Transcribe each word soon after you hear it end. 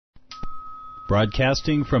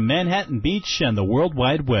Broadcasting from Manhattan Beach and the World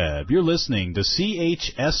Wide Web, you're listening to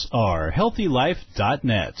CHSR,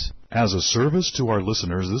 HealthyLife.net. As a service to our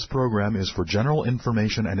listeners, this program is for general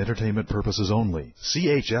information and entertainment purposes only.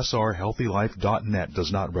 CHSR HealthyLife.net does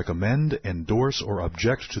not recommend, endorse, or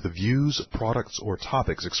object to the views, products, or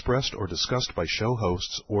topics expressed or discussed by show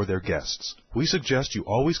hosts or their guests. We suggest you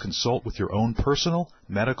always consult with your own personal,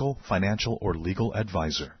 medical, financial, or legal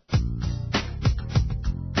advisor.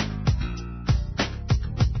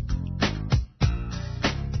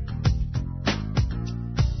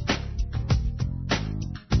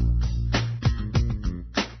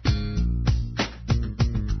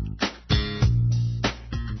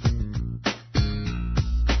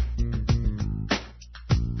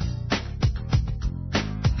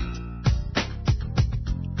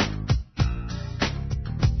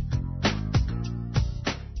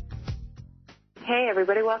 Hey,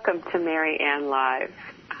 everybody, welcome to Mary Ann Live.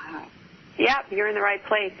 You're in the right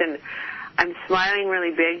place, and I'm smiling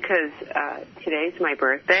really big because today's my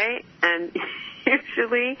birthday, and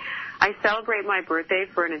usually I celebrate my birthday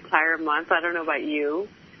for an entire month. I don't know about you,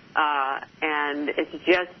 and it's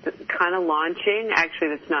just kind of launching. Actually,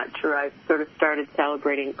 that's not true. I've sort of started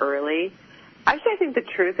celebrating early. Actually, I think the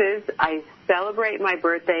truth is I celebrate my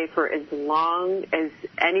birthday for as long as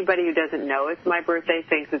anybody who doesn't know it's my birthday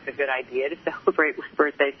thinks it's a good idea to celebrate my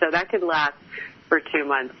birthday. So that could last for 2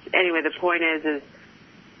 months. Anyway, the point is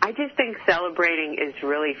I just think celebrating is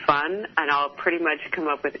really fun, and I'll pretty much come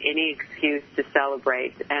up with any excuse to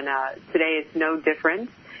celebrate. And today is no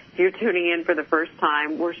different. If you're tuning in for the first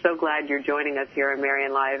time, we're so glad you're joining us here on Mary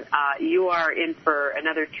Ann Live. You are in for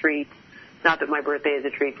another treat. Not that my birthday is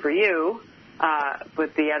a treat for you.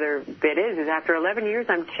 But the other bit is after 11 years,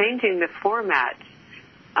 I'm changing the format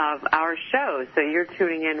of our show. So you're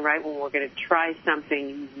tuning in right when we're going to try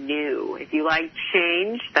something new. If you like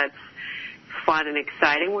change, that's fun and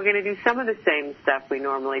exciting. We're going to do some of the same stuff we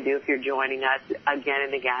normally do if you're joining us again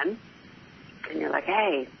and again. And you're like,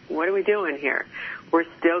 hey, what are we doing here? We're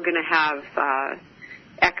still going to have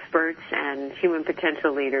experts and human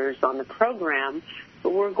potential leaders on the program,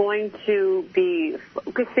 but we're going to be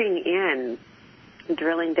focusing in,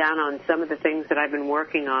 drilling down on some of the things that I've been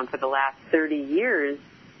working on for the last 30 years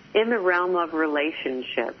in the realm of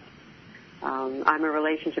relationships. I'm a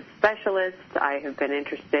relationship specialist. I have been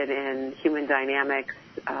interested in human dynamics,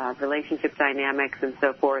 relationship dynamics, and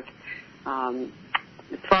so forth.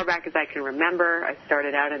 As far back as I can remember, I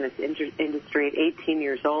started out in this industry at 18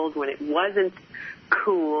 years old when it wasn't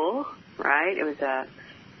cool, right? It was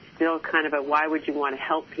still kind of a why would you want to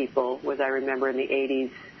help people, was I remember in the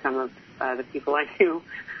 80s. Some of the people I knew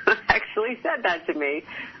actually said that to me.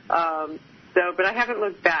 But I haven't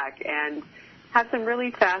looked back and have some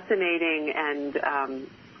really fascinating and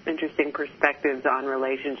interesting perspectives on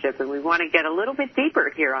relationships, and we want to get a little bit deeper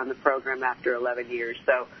here on the program after 11 years.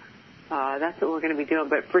 So that's what we're going to be doing.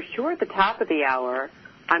 But for sure at the top of the hour,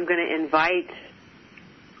 I'm going to invite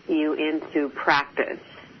you into practice.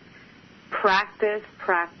 Practice,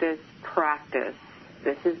 practice, practice.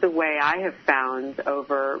 This is the way I have found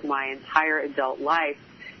over my entire adult life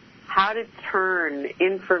how to turn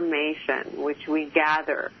information, which we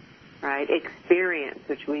gather, right, experience,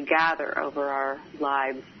 which we gather over our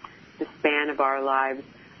lives, the span of our lives,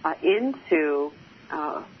 into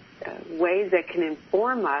ways that can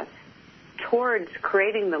inform us towards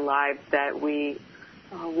creating the lives that we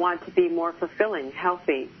want to be more fulfilling,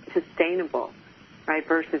 healthy, sustainable, right,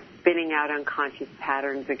 versus spinning out unconscious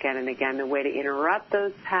patterns again and again. The way to interrupt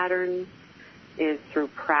those patterns is through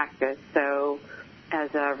practice. So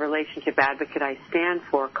as a relationship advocate, I stand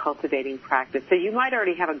for cultivating practice. So you might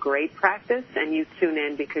already have a great practice, and you tune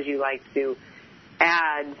in because you like to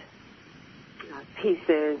add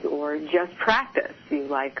pieces or just practice. You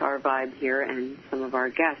like our vibe here and some of our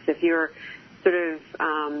guests. If you're sort of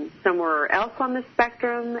somewhere else on the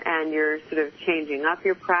spectrum and you're sort of changing up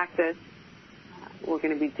your practice, we're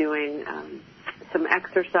going to be doing some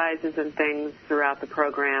exercises and things throughout the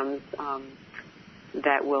programs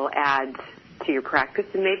that will add to your practice,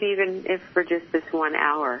 and maybe even if for just this 1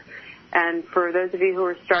 hour. And for those of you who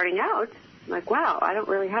are starting out, like, wow, I don't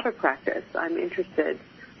really have a practice. I'm interested.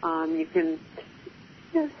 You can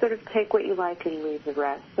sort of take what you like and leave the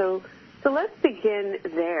rest. So let's begin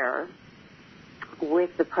there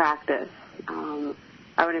with the practice. I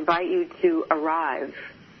would invite you to arrive,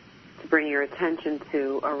 to bring your attention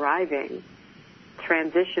to arriving.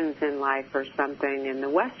 Transitions in life are something, in the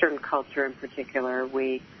Western culture in particular,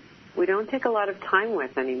 we don't take a lot of time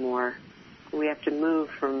with anymore. We have to move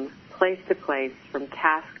from place to place, from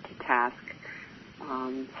task to task,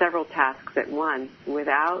 several tasks at once,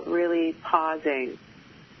 without really pausing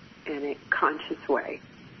in a conscious way,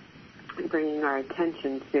 and bringing our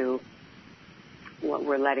attention to what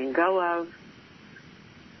we're letting go of,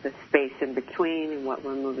 the space in between, and what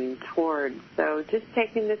we're moving toward. So just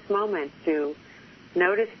taking this moment to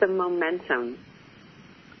notice the momentum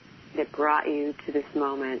that brought you to this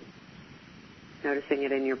moment, noticing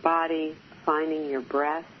it in your body, finding your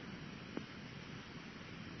breath,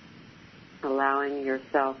 allowing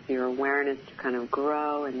yourself, your awareness to kind of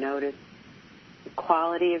grow and notice the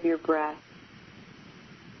quality of your breath,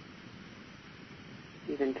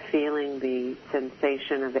 even feeling the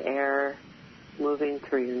sensation of air moving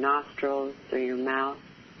through your nostrils or your mouth.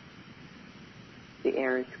 The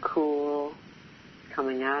air is cool,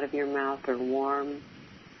 coming out of your mouth, or warm.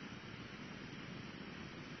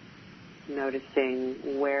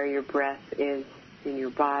 Noticing where your breath is in your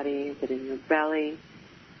body. Is it in your belly?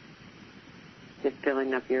 Is it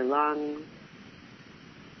filling up your lungs?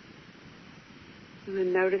 And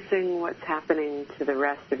then noticing what's happening to the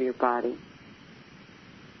rest of your body.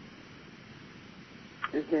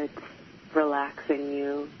 Is it relaxing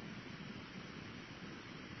you,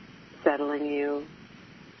 settling you?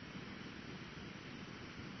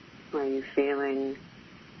 Are you feeling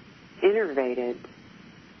innervated?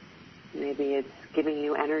 Maybe it's giving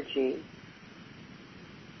you energy.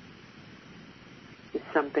 Is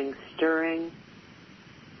something stirring?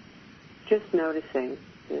 Just noticing.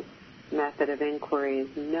 This method of inquiry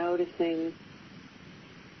is noticing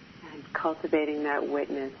and cultivating that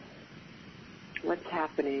witness. What's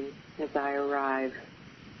happening as I arrive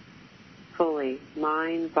fully,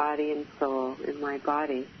 mind, body, and soul, in my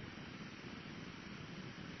body?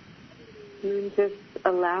 And just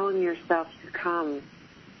allowing yourself to come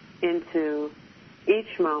into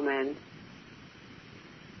each moment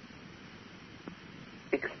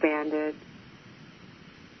expanded,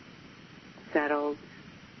 settled,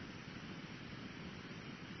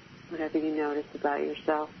 whatever you notice about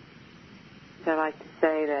yourself. So I like to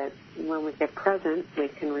say that when we get present, we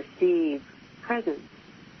can receive presence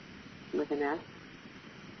with an S,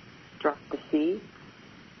 struck the C,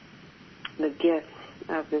 the gifts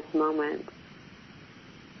of this moment.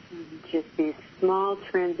 Just these small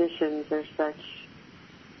transitions are such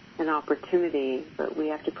an opportunity, but we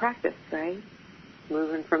have to practice, right?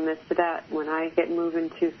 Moving from this to that. When I get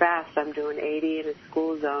moving too fast, I'm doing 80 in a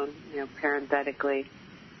school zone, parenthetically.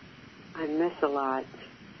 I miss a lot.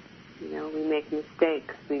 We make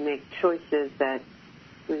mistakes. We make choices that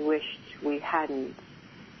we wished we hadn't.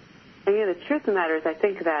 And the truth of the matter is, I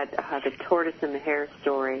think that the tortoise and the hare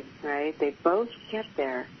story, right? They both get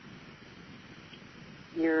there.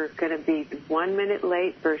 You're going to be 1 minute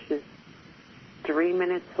late versus 3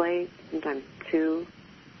 minutes late, sometimes 2.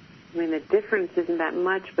 The difference isn't that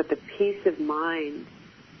much, but the peace of mind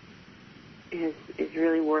is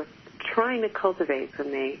really worth trying to cultivate for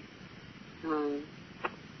me.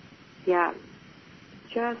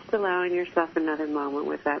 Just allowing yourself another moment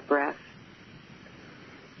with that breath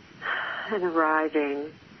and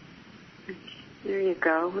arriving. There you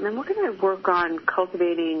go. And then we're going to work on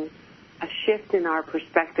cultivating a shift in our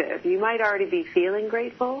perspective. You might already be feeling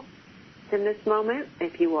grateful in this moment.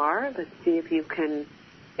 If you are, let's see if you can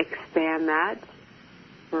expand that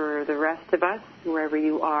for the rest of us, wherever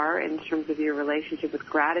you are, in terms of your relationship with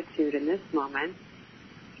gratitude in this moment.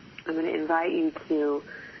 I'm going to invite you to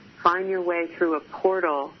find your way through a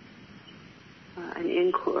portal,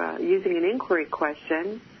 using an inquiry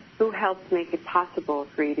question. Who helped make it possible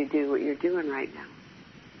for you to do what you're doing right now?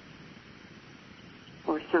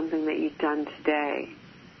 Or something that you've done today.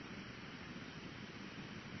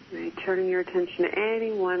 Right? Turning your attention to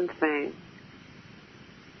any one thing.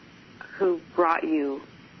 Who brought you,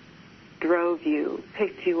 drove you,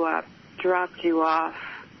 picked you up, dropped you off,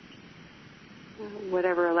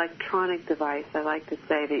 whatever electronic device I like to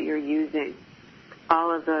say that you're using.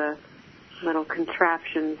 All of the little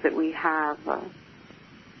contraptions that we have,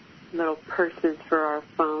 little purses for our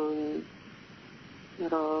phones,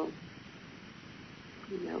 little,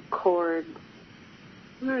 cords.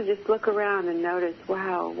 I'm going to just look around and notice,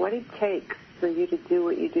 wow, what it takes for you to do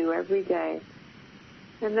what you do every day.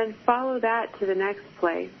 And then follow that to the next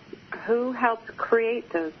place. Who helped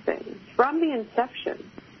create those things from the inception?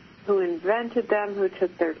 Who invented them? Who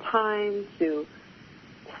took their time to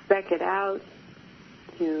spec it out,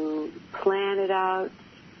 to plan it out,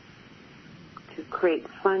 to create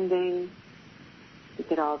funding, to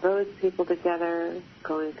get all those people together,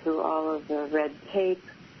 going through all of the red tape,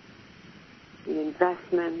 the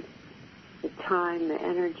investment, the time, the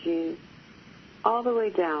energy, all the way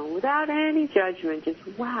down, without any judgment, just,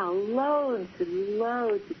 wow, loads and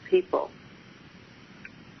loads of people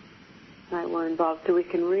that were involved, so we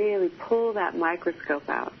can really pull that microscope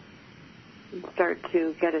out and start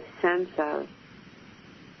to get a sense of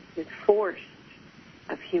the force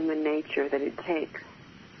of human nature that it takes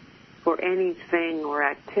for anything or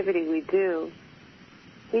activity we do.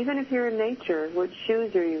 Even if you're in nature, what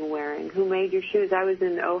shoes are you wearing? Who made your shoes? I was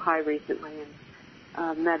in Ojai recently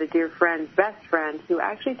and met a dear friend, best friend, who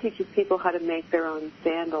actually teaches people how to make their own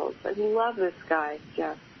sandals. I love this guy,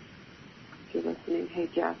 Jeff. If you're listening, hey,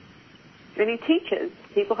 Jeff. And he teaches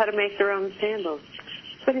people how to make their own sandals.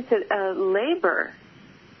 But it's a labor,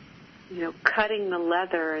 cutting the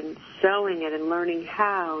leather and sewing it and learning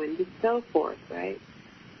how and so forth, right?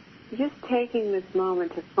 Just taking this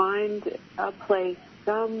moment to find a place,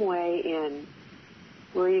 some way in,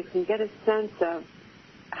 where you can get a sense of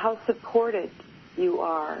how supported you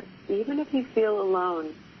are. Even if you feel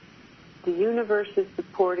alone, the universe is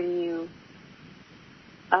supporting you.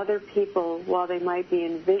 Other people, while they might be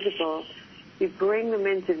invisible, you bring them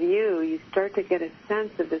into view, you start to get a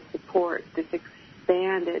sense of the support, this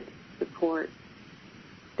expanded support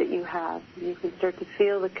that you have. You can start to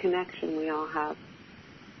feel the connection we all have,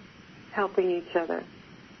 helping each other.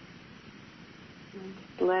 And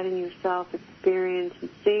just letting yourself experience and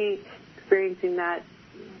experiencing that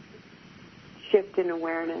shift in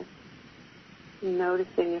awareness,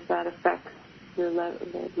 noticing if that affects your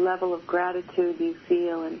the level of gratitude you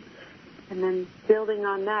feel, and then building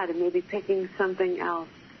on that and maybe picking something else.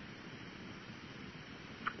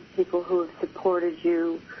 People who have supported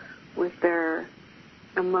you with their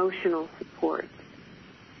emotional support,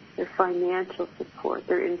 their financial support,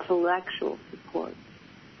 their intellectual support.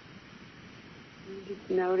 And just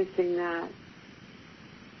noticing that,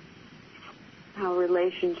 how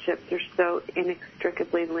relationships are so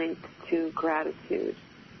inextricably linked to gratitude.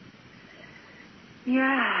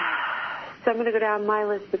 Yeah. So I'm going to go down my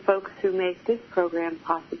list of folks who make this program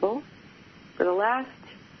possible. For the last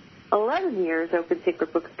 11 years, Open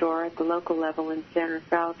Secret Bookstore at the local level in San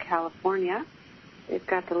Rafael, California. They've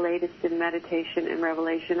got the latest in meditation and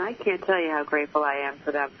revelation. I can't tell you how grateful I am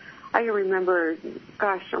for them. I can remember,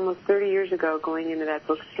 almost 30 years ago going into that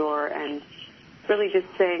bookstore and really just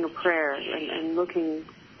saying a prayer and looking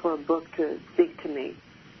for a book to speak to me,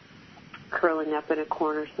 curling up in a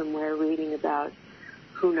corner somewhere reading about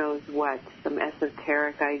who knows what, some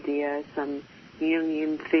esoteric idea, some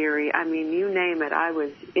Jungian theory. I mean, you name it, I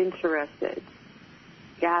was interested,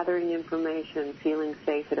 gathering information, feeling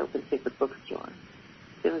safe at Open Secret Bookstore,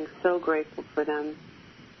 feeling so grateful for them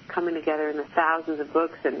coming together in the thousands of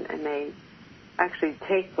books, and they actually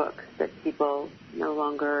take books that people no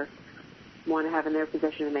longer want to have in their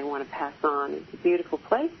possession and they want to pass on. It's a beautiful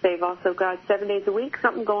place. They've also got 7 days a week,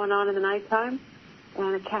 something going on in the nighttime,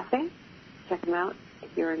 and a cafe. Check them out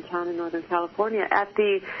if you're in town in Northern California. At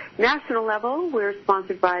the national level, we're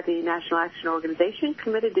sponsored by the National Action Organization,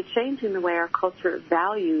 committed to changing the way our culture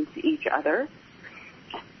values each other.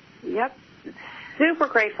 Yep. Super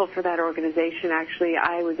grateful for that organization. Actually,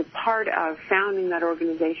 I was a part of founding that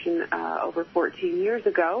organization over 14 years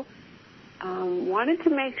ago. Wanted to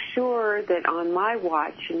make sure that on my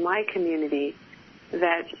watch in my community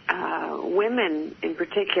that women in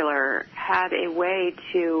particular had a way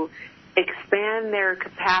to expand their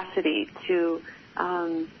capacity to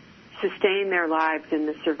sustain their lives in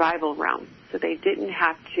the survival realm, so they didn't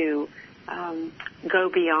have to go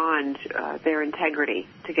beyond their integrity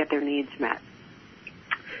to get their needs met.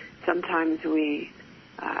 Sometimes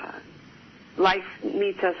life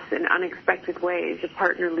meets us in unexpected ways. A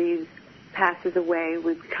partner leaves, passes away,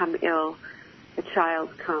 we become ill, a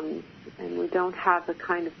child comes, and we don't have the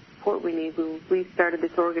kind of support we need. We started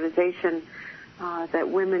this organization that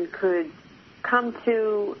women could come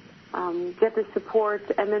to, get the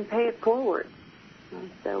support, and then pay it forward.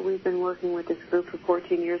 So we've been working with this group for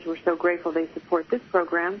 14 years. We're so grateful they support this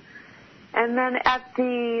program. And then at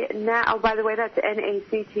by the way, that's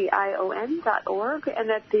NACTION.org, and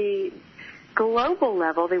at the global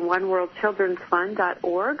level, the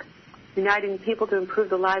OneWorldChildren'sFund.org, uniting people to improve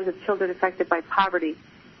the lives of children affected by poverty.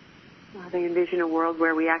 They envision a world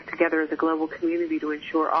where we act together as a global community to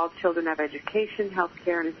ensure all children have education, health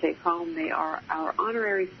care, and a safe home. They are our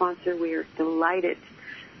honorary sponsor. We are delighted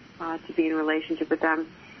to be in a relationship with them.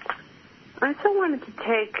 I also wanted to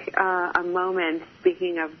take a moment,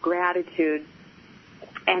 speaking of gratitude,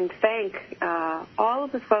 and thank all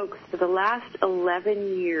of the folks for the last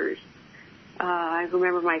 11 years. I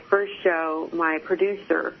remember my first show, my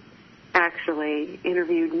producer actually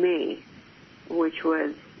interviewed me, which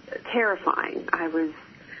was terrifying. I was,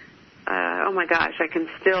 oh my gosh, I can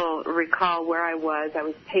still recall where I was. I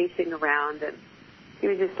was pacing around, and he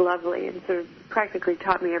was just lovely and sort of practically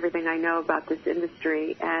taught me everything I know about this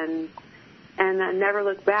industry, and I never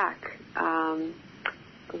looked back.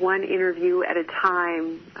 one interview at a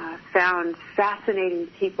time, found fascinating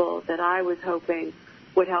people that I was hoping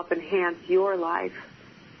would help enhance your life.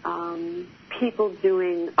 People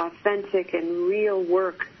doing authentic and real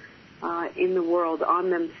work in the world on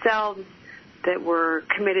themselves, that were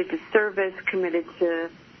committed to service, committed to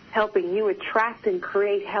helping you attract and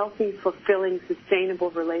create healthy, fulfilling,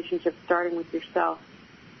 sustainable relationships, starting with yourself.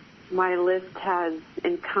 My list has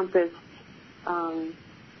encompassed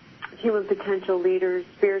human potential leaders,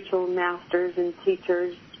 spiritual masters and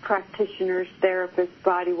teachers, practitioners, therapists,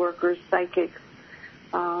 body workers, psychics,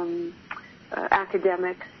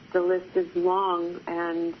 academics. The list is long,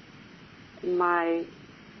 and my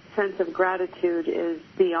sense of gratitude is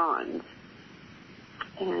beyond.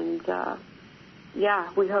 And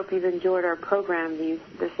we hope you've enjoyed our program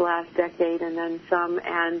this last decade and then some,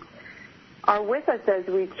 and are with us as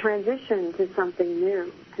we transition to something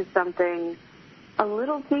new, to something a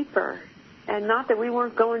little deeper. And not that we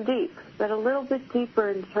weren't going deep, but a little bit deeper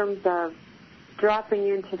in terms of dropping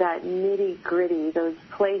into that nitty-gritty, those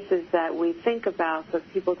places that we think about but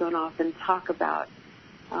people don't often talk about,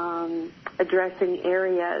 addressing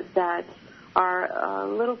areas that are a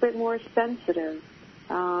little bit more sensitive,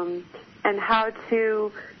 and how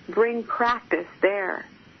to bring practice there,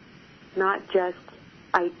 not just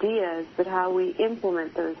ideas, but how we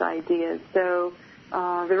implement those ideas. So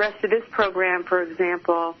the rest of this program, for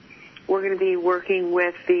example, we're going to be working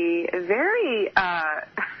with the very,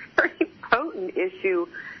 very potent issue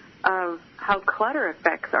of how clutter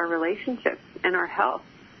affects our relationships and our health.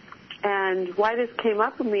 And why this came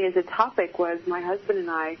up for me as a topic was my husband and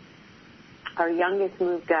I, our youngest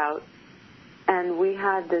moved out, and we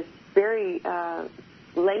had this very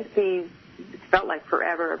lengthy, it felt like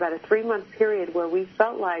forever, about a 3-month period where we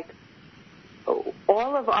felt like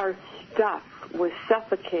all of our stuff was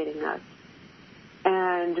suffocating us.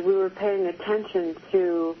 And we were paying attention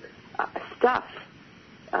to stuff,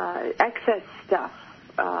 excess stuff,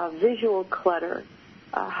 visual clutter,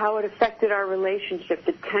 how it affected our relationship,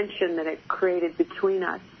 the tension that it created between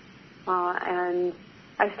us. And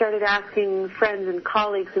I started asking friends and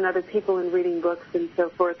colleagues and other people and reading books and so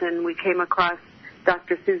forth, and we came across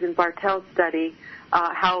Dr. Susan Bartel's study,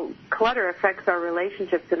 how clutter affects our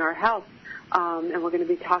relationships and our health. And we're going to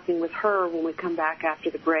be talking with her when we come back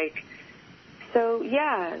after the break. So,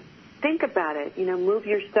 think about it. Move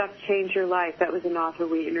your stuff, change your life. That was an author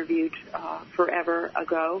we interviewed forever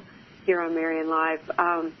ago here on Marianne Live.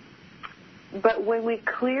 But when we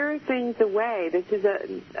clear things away, this is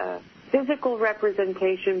a physical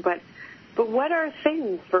representation, but what are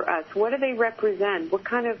things for us? What do they represent? What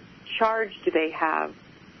kind of charge do they have?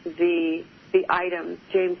 The items,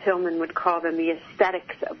 James Hillman would call them the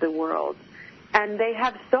aesthetics of the world. And they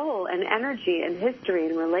have soul and energy and history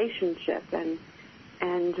and relationship.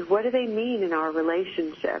 And what do they mean in our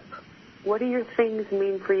relationship? What do your things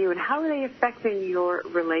mean for you? And how are they affecting your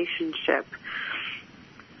relationship?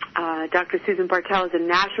 Dr. Susan Bartel is a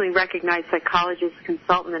nationally recognized psychologist,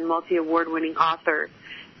 consultant, and multi-award-winning author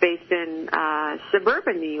based in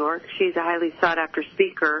suburban New York. She's a highly sought-after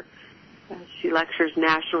speaker. She lectures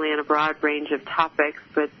nationally on a broad range of topics,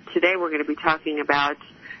 but today we're going to be talking about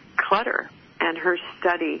clutter and her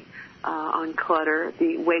study on clutter,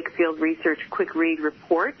 the Wakefield Research Quick Read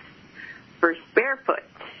Report for Barefoot.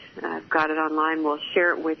 I've got it online. We'll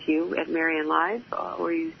share it with you at Marianne Live,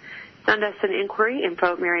 or you send us an inquiry,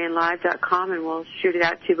 info@mariannelive.com, and we'll shoot it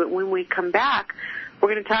out to you. But when we come back, we're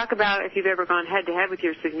going to talk about if you've ever gone head-to-head with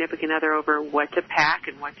your significant other over what to pack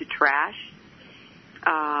and what to trash.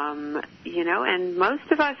 And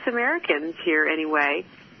most of us Americans here anyway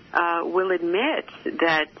will admit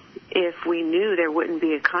that if we knew there wouldn't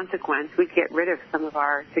be a consequence, we'd get rid of some of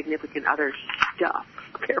our significant other's stuff,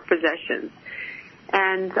 their possessions.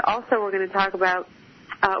 And also we're going to talk about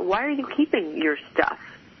why are you keeping your stuff?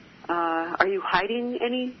 Are you hiding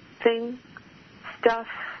anything, stuff,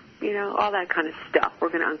 all that kind of stuff we're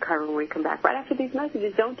going to uncover when we come back. Right after these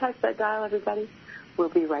messages, don't touch that dial, everybody. We'll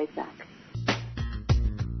be right back.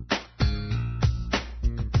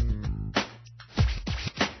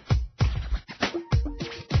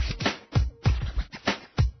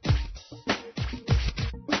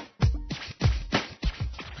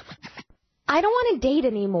 I don't want to date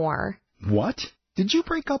anymore. What? Did you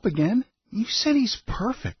break up again? You said he's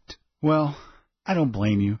perfect. Well, I don't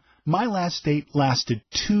blame you. My last date lasted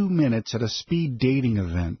 2 minutes at a speed dating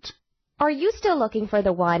event. Are you still looking for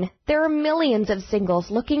the one? There are millions of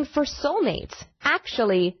singles looking for soulmates.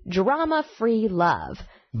 Actually, drama-free love.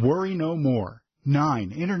 Worry no more.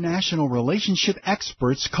 9 international relationship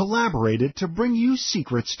experts collaborated to bring you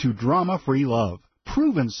secrets to drama-free love.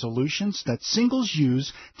 proven solutions that singles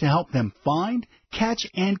use to help them find, catch,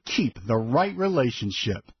 and keep the right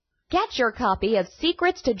relationship. Get your copy of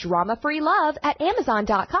Secrets to Drama-Free Love at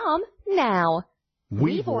Amazon.com now.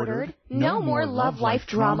 We've ordered No More Love Life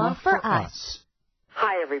Drama for us.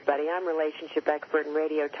 Hi, everybody. I'm relationship expert and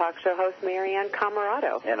radio talk show host Marianne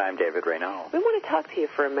Camarado. And I'm David Reynal. We want to talk to you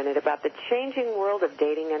for a minute about the changing world of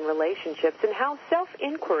dating and relationships and how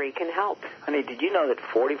self-inquiry can help. Honey, did you know that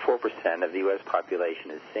 44% of the U.S.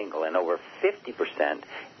 population is single and over 50%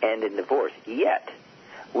 end in divorce? Yet,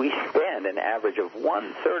 we spend an average of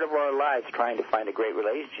 1/3 of our lives trying to find a great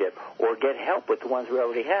relationship or get help with the ones we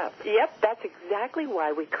already have. Yep, that's exactly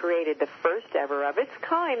why we created the first ever of its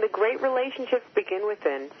kind, the Great Relationships Begin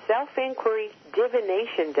Within Self-Inquiry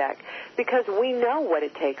Divination Deck, because we know what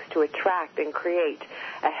it takes to attract and create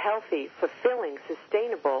a healthy, fulfilling,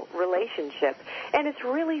 sustainable relationship. And it's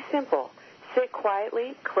really simple. Sit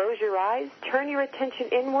quietly, close your eyes, turn your attention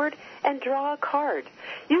inward, and draw a card.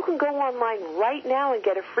 You can go online right now and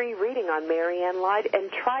get a free reading on Marianne Live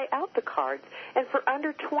and try out the cards. And for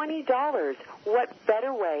under $20, what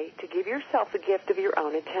better way to give yourself a gift of your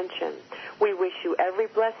own attention? We wish you every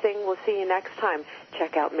blessing. We'll see you next time.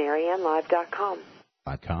 Check out MarianneLive.com.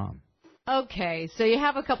 Okay, so you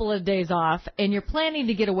have a couple of days off, and you're planning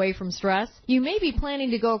to get away from stress. You may be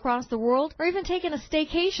planning to go across the world or even taking a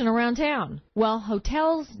staycation around town. Well,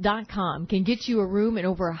 Hotels.com can get you a room in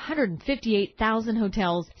over 158,000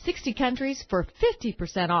 hotels, 60 countries for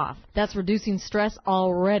 50% off. That's reducing stress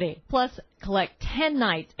already. Plus, collect 10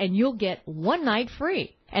 nights, and you'll get 1 night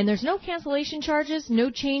free. And there's no cancellation charges, no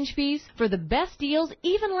change fees. For the best deals,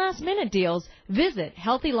 even last-minute deals, visit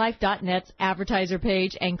HealthyLife.net's advertiser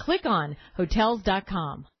page and click on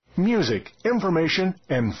Hotels.com. Music, information,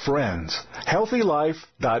 and friends.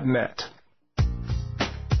 HealthyLife.net.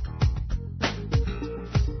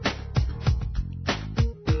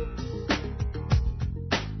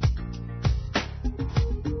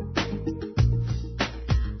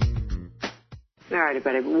 All right,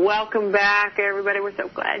 everybody. Welcome back, everybody. We're so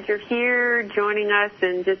glad you're here. Joining us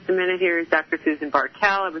in just a minute here is Dr. Susan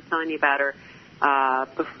Bartell. I was telling you about her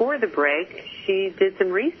before the break. She did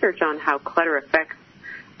some research on how clutter affects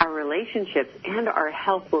our relationships and our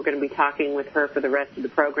health. We're going to be talking with her for the rest of the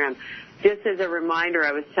program. Just as a reminder,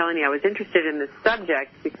 I was telling you I was interested in this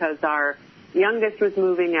subject because our youngest was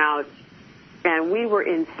moving out, and we were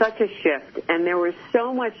in such a shift, and there was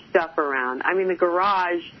so much stuff around. I mean, the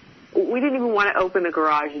garage, we didn't even want to open the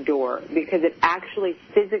garage door because it actually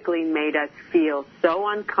physically made us feel so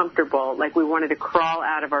uncomfortable, like we wanted to crawl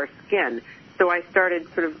out of our skin. So I started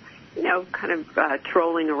sort of,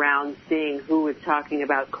 trolling around, seeing who was talking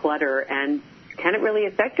about clutter and can it really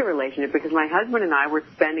affect a relationship, because my husband and I were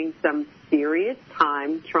spending some serious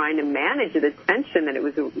time trying to manage the tension that it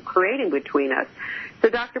was creating between us. So,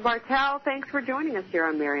 Dr. Bartell, thanks for joining us here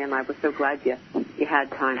on Marianne Live. We're so glad you had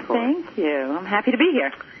time for us. Thank you. I'm happy to be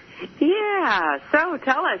here. Yeah. So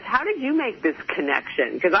tell us, how did you make this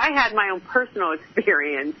connection? Because I had my own personal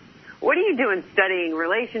experience. What are you doing studying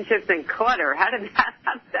relationships and clutter? How did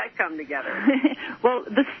that come together? Well,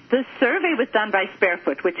 the survey was done by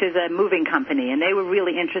Sparefoot, which is a moving company, and they were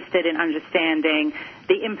really interested in understanding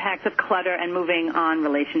the impacts of clutter and moving on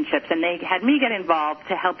relationships. And they had me get involved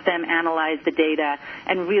to help them analyze the data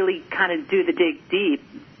and really kind of do the dig deep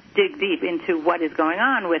into what is going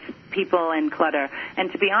on with people and clutter.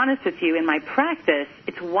 And to be honest with you, in my practice,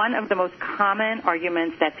 it's one of the most common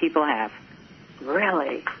arguments that people have.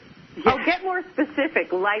 Really? Yeah. Oh, get more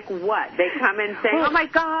specific. Like what? They come in saying, oh, my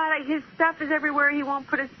God, his stuff is everywhere. He won't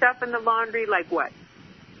put his stuff in the laundry. Like what?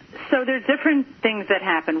 So there's different things that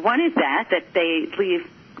happen. One is that they leave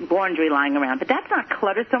laundry lying around. But that's not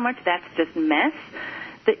clutter so much. That's just mess.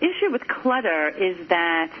 The issue with clutter is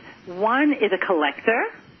that one is a collector,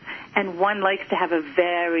 and one likes to have a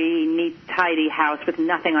very neat, tidy house with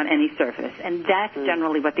nothing on any surface. And that's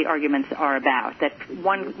generally what the arguments are about, that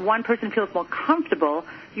one person feels more comfortable,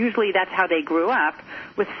 usually that's how they grew up,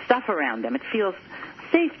 with stuff around them. It feels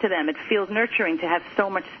safe to them. It feels nurturing to have so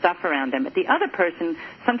much stuff around them. But the other person,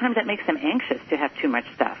 sometimes that makes them anxious to have too much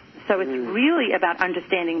stuff. So it's really about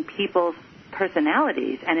understanding people's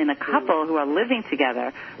personalities, and in a couple who are living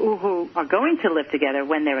together, who are going to live together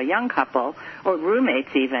when they're a young couple, or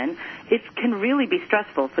roommates even, it can really be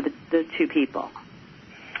stressful for the two people.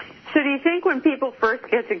 So do you think when people first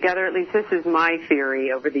get together, at least this is my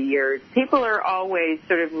theory over the years, people are always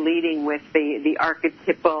sort of leading with the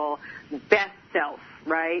archetypal best self,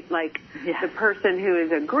 right? Like the person who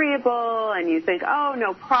is agreeable, and you think, oh,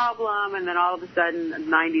 no problem, and then all of a sudden,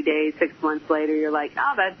 90 days, 6 months later, you're like,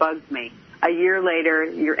 oh, that bugs me. A year later,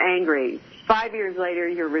 you're angry. 5 years later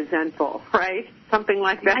you're resentful, right? Something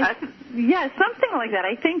like that. Something like that.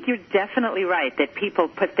 I think you're definitely right that people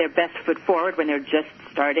put their best foot forward when they're just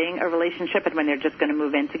starting a relationship and when they're just going to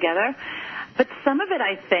move in together. But some of it,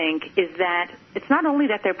 I think, is that it's not only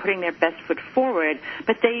that they're putting their best foot forward,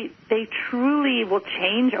 but they truly will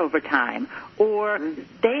change over time, or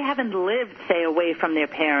they haven't lived, say, away from their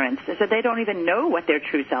parents, so they don't even know what their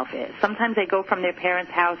true self is. Sometimes they go from their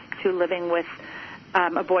parents' house to living with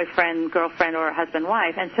a boyfriend, girlfriend, or a husband,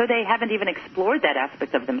 wife, and so they haven't even explored that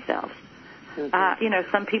aspect of themselves.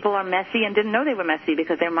 Some people are messy and didn't know they were messy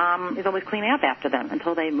because their mom is always cleaning up after them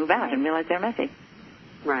until they move out and realize they're messy.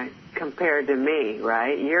 Right, compared to me,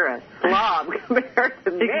 right? You're a slob compared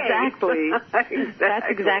to me. Exactly. That's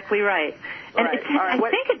exactly right. And I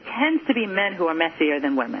think it tends to be men who are messier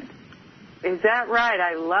than women. Is that right?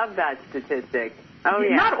 I love that statistic. Oh,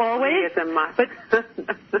 yeah. Not always, but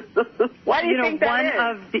why do you think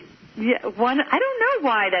that is? I don't know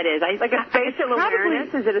why that is. Like a spatial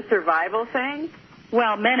awareness? Is it a survival thing?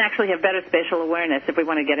 Well, men actually have better spatial awareness if we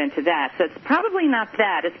want to get into that. So it's probably not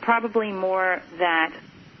that. It's probably more that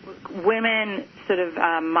women sort of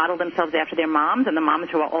model themselves after their moms, and the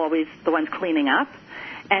moms who are always the ones cleaning up,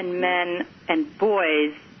 and men and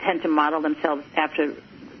boys tend to model themselves after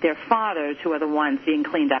their fathers, who are the ones being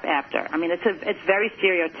cleaned up after. I mean, it's very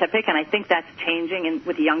stereotypic, and I think that's changing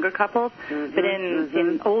with younger couples. But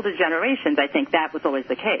in older generations, I think that was always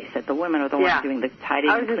the case, that the women are the ones doing the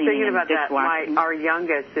tidying and cleaning and dishwashing. Our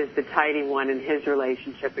youngest is the tidy one in his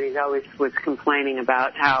relationship, and he always was complaining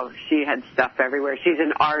about how she had stuff everywhere. She's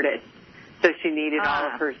an artist, so she needed all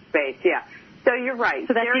of her space. Yeah. So you're right.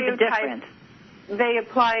 So that's even different. They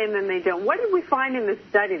apply and then they don't. What did we find in this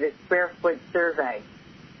study, this Barefoot survey?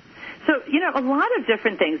 So, a lot of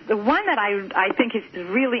different things. The one that I think is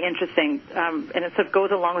really interesting, and it sort of goes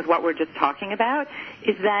along with what we're just talking about,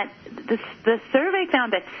 is that the survey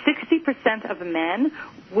found that 60% of men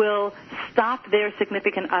will stop their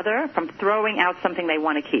significant other from throwing out something they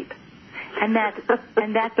want to keep. And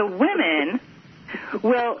that the women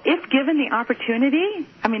will, if given the opportunity,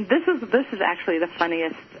 I mean, this is actually the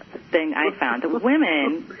funniest thing I found. The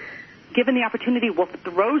women, given the opportunity, will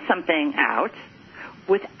throw something out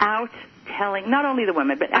without telling, not only the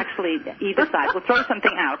women, but actually either side, will throw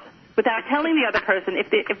something out without telling the other person if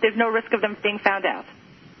there's no risk of them being found out.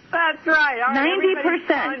 That's right.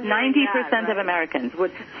 90% of Americans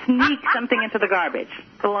would sneak something into the garbage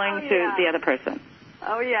belonging to the other person.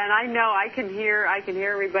 Oh, yeah, and I know I can hear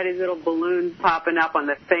everybody's little balloons popping up on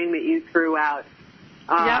the thing that you threw out.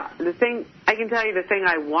 The thing, I can tell you the thing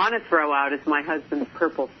I want to throw out is my husband's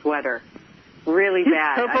purple sweater. Really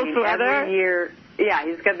bad. Purple sweater? Every year,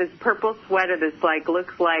 he's got this purple sweater that's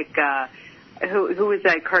looks like, who is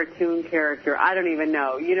that cartoon character? I don't even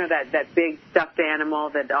know. You know that big stuffed animal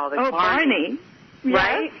that all the Barney.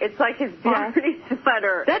 Right? Yes. It's like his Barney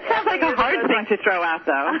sweater. That sounds like a hard thing to throw out,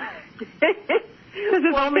 though. Because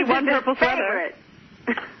there's only one purple sweater.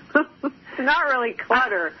 Not really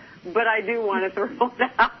clutter, but I do want to throw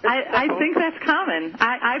it out. I think that's common.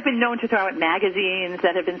 I've been known to throw out magazines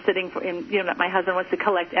that have been sitting my husband wants to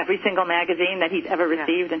collect every single magazine that he's ever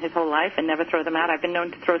received in his whole life and never throw them out. I've been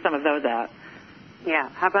known to throw some of those out. Yeah.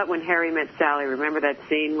 How about when Harry Met Sally? Remember that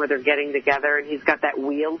scene where they're getting together and he's got that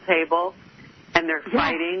wheel table and they're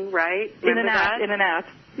fighting, right? Remember in and out.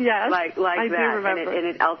 Yes, like I that, do remember. And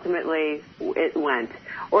it ultimately went.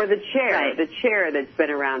 Or the chair that's been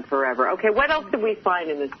around forever. Okay, what else did we find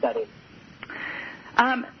in this study?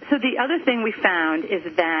 So the other thing we found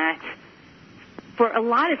is that for a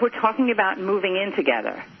lot, if we're talking about moving in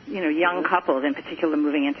together, young couples in particular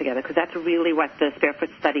moving in together, because that's really what the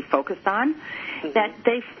Barefoot study focused on,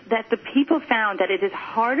 that the people found that it is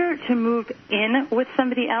harder to move in with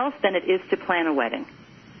somebody else than it is to plan a wedding.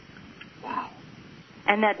 Wow.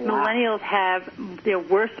 And that millennials have their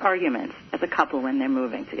worst arguments as a couple when they're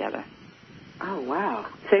moving together. Oh, wow.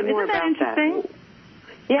 Say more about that. Isn't that interesting?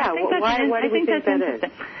 Yeah, why do we think that is?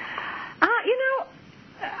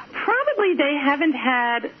 Probably they haven't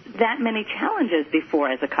had that many challenges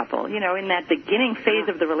before as a couple, in that beginning phase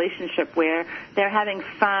of the relationship where they're having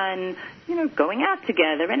fun, going out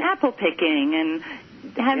together and apple picking and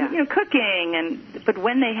cooking, but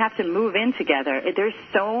when they have to move in together, there's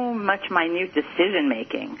so much minute decision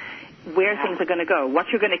making, where things are going to go, what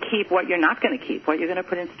you're going to keep, what you're not going to keep, what you're going to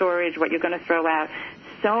put in storage, what you're going to throw out.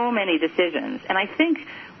 So many decisions. And I think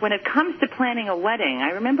when it comes to planning a wedding,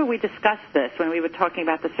 I remember we discussed this when we were talking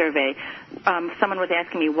about the survey. Someone was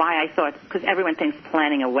asking me why I thought, because everyone thinks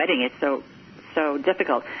planning a wedding is so so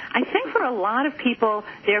difficult. I think for a lot of people,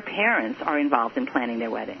 their parents are involved in planning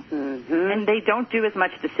their wedding. Mm-hmm. And they don't do as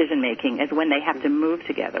much decision-making as when they have to move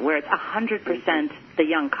together, where it's 100% the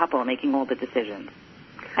young couple making all the decisions.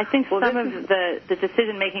 I think some of the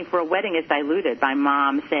decision-making for a wedding is diluted by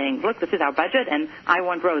mom saying, look, this is our budget, and I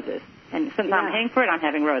want roses. And since I'm paying for it, I'm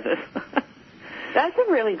having roses. That's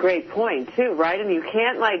a really great point, too, right? And you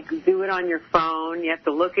can't, do it on your phone. You have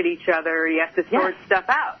to look at each other. You have to sort stuff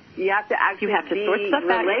out. You have to actually be sort stuff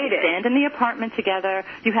out. You have to stand in the apartment together.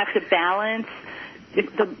 You have to balance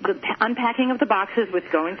the unpacking of the boxes with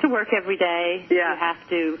going to work every day. Yeah. You have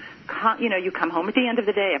to, you come home at the end of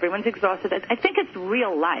the day. Everyone's exhausted. I think it's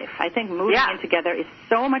real life. I think moving in together is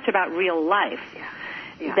so much about real life.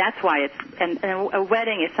 Yeah. That's why and a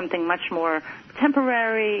wedding is something much more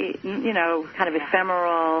temporary, kind of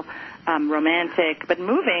ephemeral, romantic. But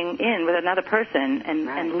moving in with another person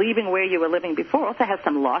and leaving where you were living before also has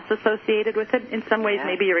some loss associated with it. In some ways,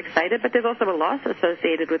 maybe you're excited, but there's also a loss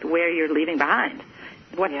associated with where you're leaving behind,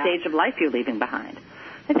 what stage of life you're leaving behind.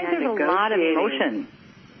 I think there's a lot of emotion.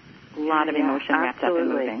 A lot of emotion wrapped up in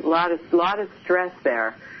moving. A lot of stress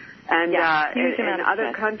there. And in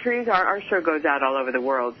other countries, our show goes out all over the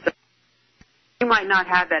world. So you might not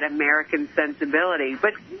have that American sensibility,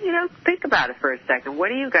 but, think about it for a second.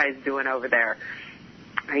 What are you guys doing over there?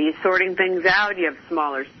 Are you sorting things out? You have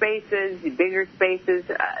smaller spaces, bigger spaces?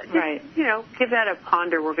 Give that a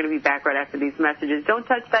ponder. We're going to be back right after these messages. Don't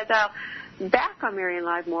touch that dial. Back on Marianne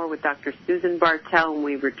Live more with Dr. Susan Bartell when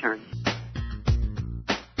we return.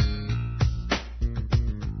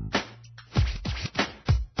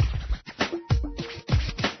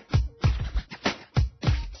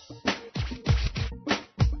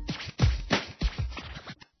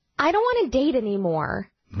 I don't want to date anymore.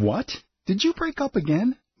 What? Did you break up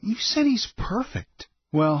again? You said he's perfect.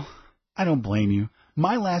 Well, I don't blame you.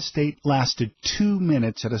 My last date lasted 2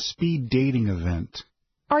 minutes at a speed dating event.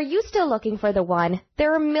 Are you still looking for the one?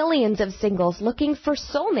 There are millions of singles looking for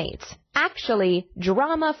soulmates. Actually,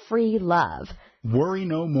 drama-free love. Worry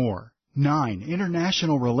no more. 9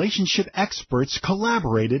 international relationship experts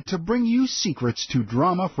collaborated to bring you secrets to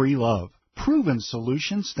drama-free love. Proven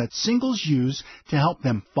solutions that singles use to help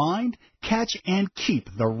them find, catch, and keep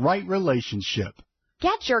the right relationship.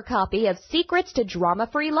 Get your copy of Secrets to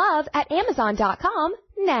Drama-Free Love at Amazon.com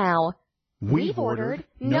now. We've ordered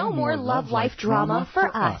No More Love Life Drama for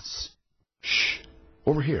us. Shh.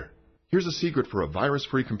 Over here. Here's a secret for a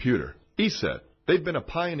virus-free computer. ESET. They've been a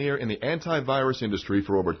pioneer in the antivirus industry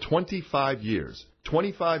for over 25 years.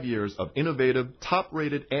 25 years of innovative,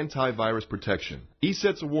 top-rated antivirus protection.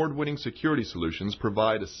 ESET's award-winning security solutions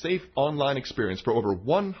provide a safe online experience for over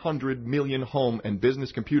 100 million home and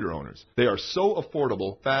business computer owners. They are so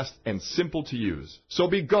affordable, fast, and simple to use. So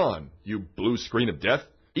be gone, you blue screen of death.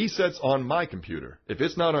 ESET's on my computer. If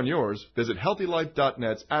it's not on yours, visit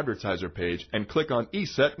HealthyLife.net's advertiser page and click on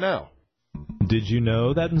ESET now. Did you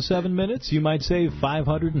know that in 7 minutes you might save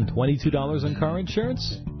 $522 on car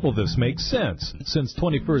insurance? Well, this makes sense, since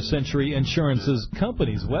 21st Century Insurance's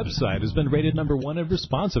company's website has been rated #1 in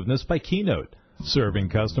responsiveness by Keynote. Serving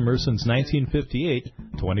customers since 1958,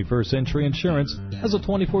 21st Century Insurance has a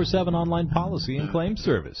 24/7 online policy and claim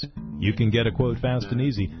service. You can get a quote fast and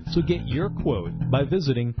easy, so get your quote by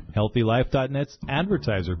visiting HealthyLife.net's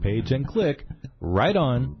advertiser page and click right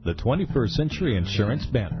on the 21st Century Insurance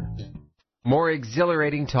banner. More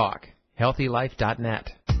exhilarating talk.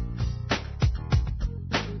 HealthyLife.net.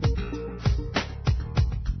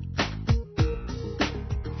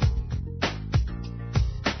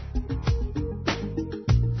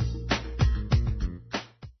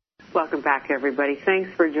 Welcome back, everybody. Thanks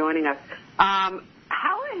for joining us. How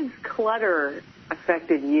has clutter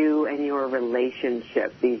affected you and your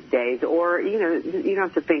relationship these days? Or, you don't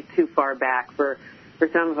have to think too far back. For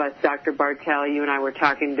some of us, Dr. Bartell, you and I were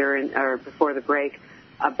talking before the break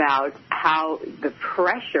about how the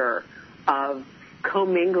pressure of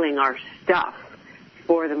commingling our stuff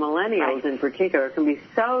for the millennials in particular can be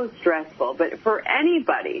so stressful. But for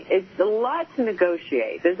anybody, it's a lot to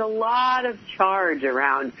negotiate. There's a lot of charge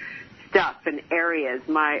around stuff and areas.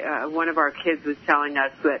 One of our kids was telling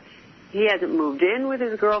us that he hasn't moved in with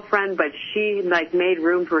his girlfriend, but she made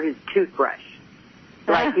room for his toothbrush.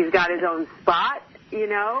 He's got his own spot.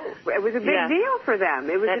 It was a big deal for them.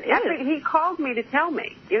 It was an epic. He called me to tell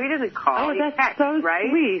me. He doesn't call. Oh, that's text, so right?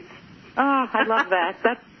 sweet. Oh, I love that.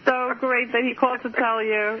 That's so great that he called to tell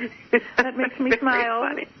you. That makes me smile.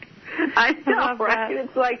 Funny. I know, love right? That.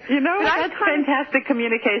 It's like, that's fantastic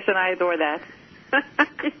communication. I adore that.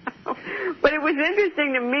 But it was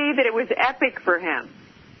interesting to me that it was epic for him,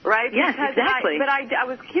 right? Yes, exactly. I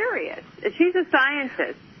was curious. She's a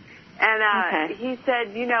scientist. And he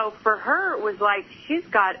said, you know, for her it was like she's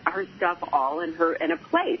got her stuff all in a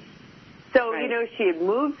place. So, you know, she had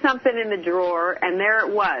moved something in the drawer, and there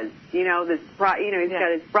it was. You know, he's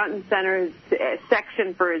got his front and center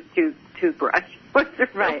section for his toothbrush.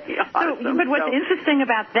 Right. Awesome. But what's interesting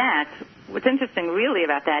about that, what's interesting really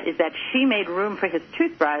about that is that she made room for his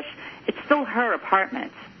toothbrush. It's still her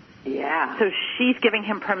apartment. Yeah. So she's giving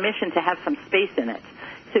him permission to have some space in it.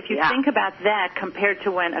 So if you think about that compared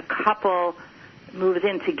to when a couple moves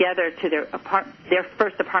in together to their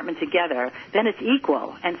first apartment together, then it's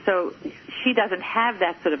equal. And so she doesn't have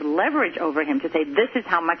that sort of leverage over him to say, this is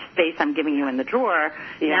how much space I'm giving you in the drawer.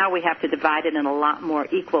 Yeah. Now we have to divide it in a lot more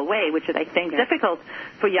equal way, which is, I think, difficult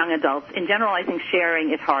for young adults. In general, I think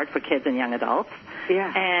sharing is hard for kids and young adults.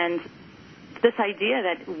 Yeah. And this idea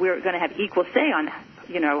that we're going to have equal say on,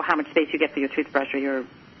 you know, how much space you get for your toothbrush or your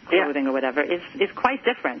clothing or whatever is quite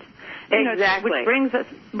different. Exactly. Which brings us,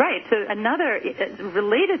 so another,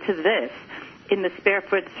 related to this, in the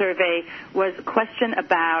Sparefoot survey was a question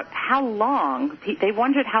about how long, they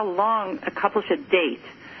wondered how long a couple should date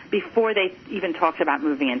before they even talked about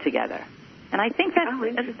moving in together. And I think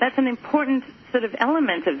that's an important sort of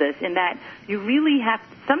element of this, in that you really have,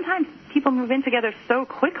 sometimes people move in together so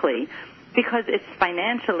quickly because it's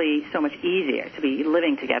financially so much easier to be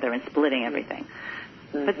living together and splitting everything.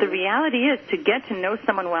 But the reality is to get to know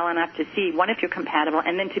someone well enough to see, one, if you're compatible,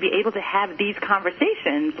 and then to be able to have these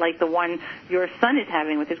conversations like the one your son is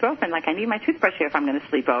having with his girlfriend, like, I need my toothbrush here if I'm going to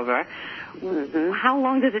sleep over. How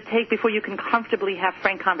long does it take before you can comfortably have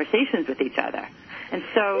frank conversations with each other? And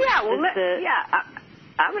so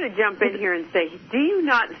I'm going to jump in here and say, do you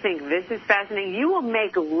not think this is fascinating? You will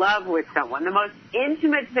make love with someone, the most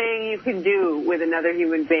intimate thing you can do with another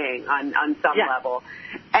human being on some level.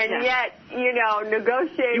 And yet, you know,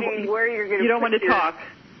 negotiating where you're going to You don't want to talk.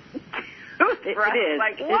 It is.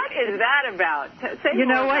 Like, what is that about? Say you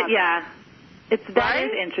know what? That. That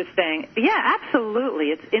is interesting. Yeah,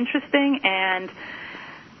 absolutely. It's interesting, and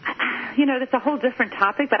you know, that's a whole different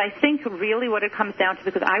topic, but I think really what it comes down to,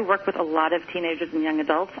 because I work with a lot of teenagers and young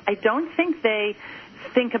adults, I don't think they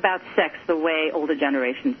think about sex the way older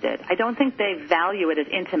generations did. I don't think they value it as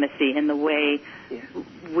intimacy in the way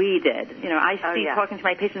we did. You know, I see talking to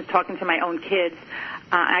my patients, talking to my own kids.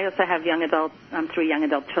 I also have three young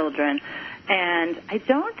adult children, and I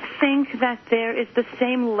don't think that there is the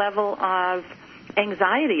same level of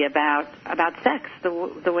anxiety about sex the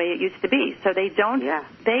way it used to be. So they don't.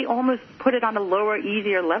 They almost put it on a lower,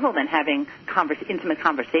 easier level than having intimate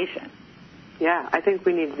conversation. Yeah, I think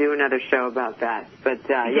we need to do another show about that. But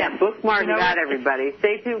bookmark that, everybody.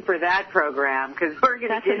 Stay tuned for that program, because we're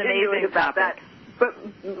going to get into it about that. But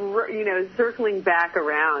you know, circling back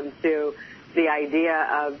around to the idea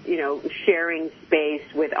of, you know, sharing space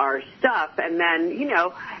with our stuff, and then, you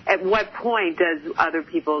know, at what point does other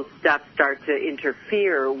people's stuff start to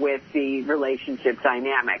interfere with the relationship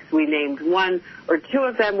dynamics? We named one or two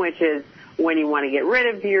of them, which is when you want to get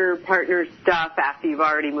rid of your partner's stuff after you've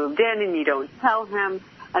already moved in and you don't tell him.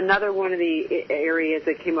 Another one of the areas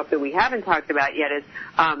that came up that we haven't talked about yet is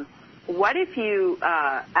what if you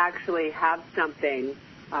actually have something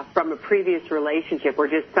from a previous relationship, or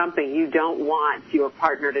just something you don't want your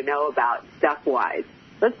partner to know about stuff-wise?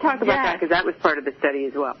 Let's talk about that, because that was part of the study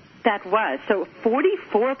as well. That was. So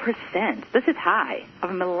 44%, this is high,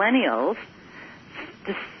 of millennials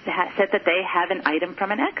said that they have an item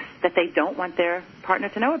from an ex that they don't want their partner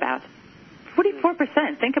to know about.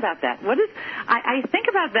 44%. Think about that. I think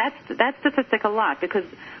about that statistic a lot, because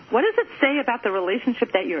what does it say about the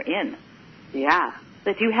relationship that you're in? Yeah.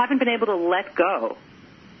 That you haven't been able to let go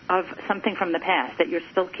of something from the past, that you're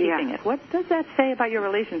still keeping it. What does that say about your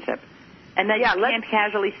relationship? And then you can't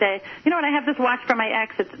casually say, you know what, I have this watch from my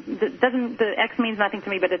ex. The ex means nothing to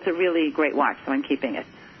me, but it's a really great watch, so I'm keeping it.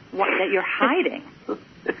 That you're hiding. So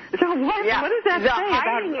what does that say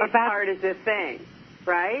hiding about part is the thing,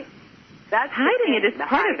 right? That's hiding it is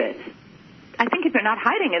part of it. I think if you're not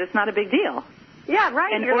hiding it, it's not a big deal. Yeah,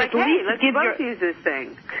 right. And you're like, hey, let's both use this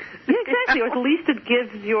thing. Yeah, exactly. Or at least it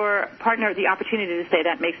gives your partner the opportunity to say,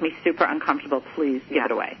 that makes me super uncomfortable, please give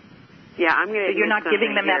it away. Yeah, I'm going to. So you're not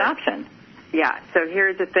giving them that option. Yeah, so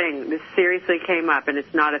here's the thing. This seriously came up, and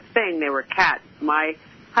it's not a thing. They were cats. My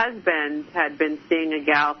husband had been seeing a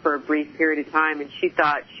gal for a brief period of time, and she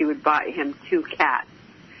thought she would buy him 2 cats.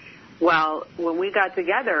 Well, when we got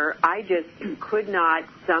together, I just could not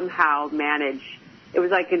somehow manage. It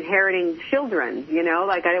was like inheriting children, you know,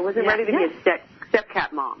 like I wasn't ready to be a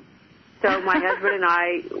stepcat mom. So my husband and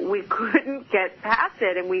I, we couldn't get past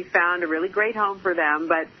it, and we found a really great home for them,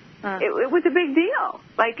 but It was a big deal.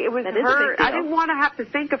 Like, it was her. I didn't want to have to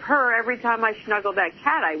think of her every time I snuggled that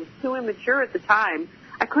cat. I was too immature at the time.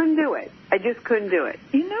 I couldn't do it. I just couldn't do it.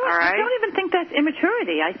 You know, I don't even think that's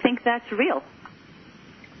immaturity. I think that's real.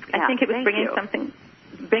 I think it was bringing something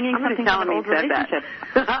to an old relationship.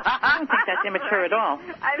 I don't think that's immature at all.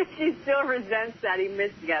 I think she still resents that he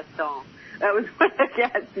missed Gaston. That was one of the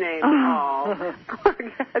cat's names. Oh, poor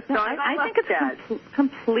Gaston. I think it's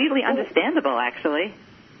completely understandable, actually.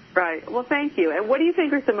 Right. Well, thank you. And what do you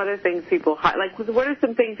think are some other things people hide? Like, what are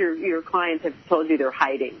some things your clients have told you they're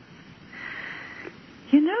hiding?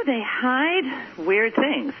 You know, they hide weird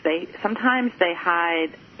things. Sometimes they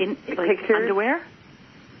hide in pictures? Underwear.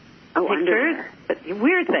 Oh, pictures, underwear. But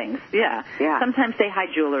weird things. Yeah. Sometimes they hide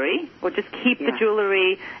jewelry, or just keep the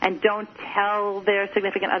jewelry and don't tell their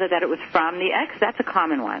significant other that it was from the ex. That's a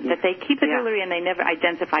common one. That they keep the jewelry and they never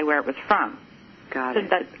identify where it was from. Got so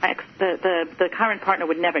it. The current partner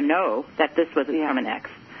would never know that this was from an ex.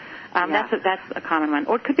 That's a common one.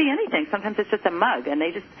 Or it could be anything. Sometimes it's just a mug, and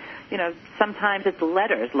they just, sometimes it's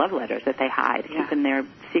letters, love letters that they hide, keep in their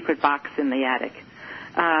secret box in the attic.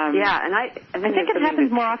 And I think it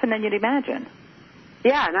happens more often than you'd imagine.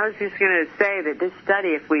 Yeah, and I was just going to say that this study,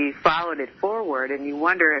 if we followed it forward, and you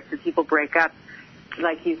wonder if the people break up,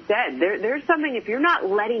 like you said, there's something, if you're not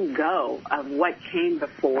letting go of what came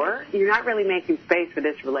before, you're not really making space for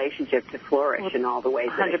this relationship to flourish in all the ways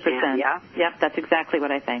that it can. Yeah? Yep, that's exactly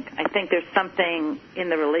what I think. I think there's something in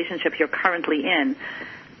the relationship you're currently in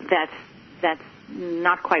that's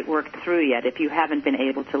not quite worked through yet if you haven't been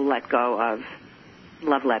able to let go of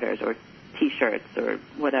love letters or T-shirts or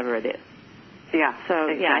whatever it is. Yeah. So,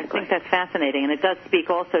 exactly. I think that's fascinating. And it does speak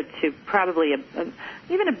also to probably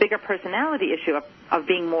even a bigger personality issue of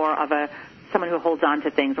being more of someone who holds on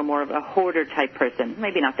to things, or more of a hoarder type person.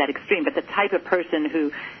 Maybe not that extreme, but the type of person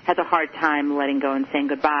who has a hard time letting go and saying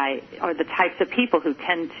goodbye, are the types of people who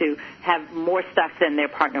tend to have more stuff than their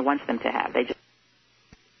partner wants them to have.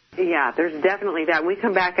 Yeah, there's definitely that. When we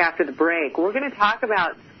come back after the break, we're going to talk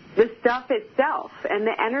about the stuff itself and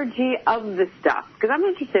the energy of the stuff, because I'm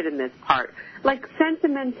interested in this part. Like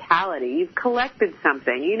sentimentality, you've collected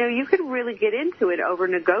something. You could really get into it over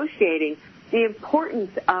negotiating the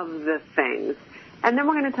importance of the things. And then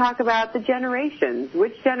we're going to talk about the generations,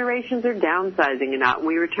 which generations are downsizing and not. When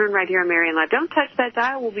we return right here on Marianne Live. Don't touch that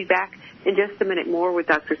dial. We'll be back in just a minute more with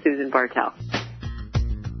Dr. Susan Bartell.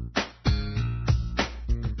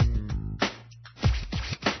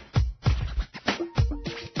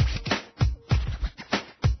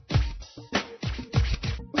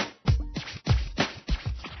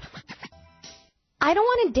 I don't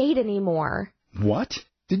want to date anymore. What?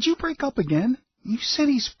 Did you break up again? You said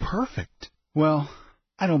he's perfect. Well,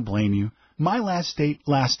 I don't blame you. My last date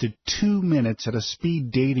lasted 2 minutes at a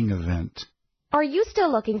speed dating event. Are you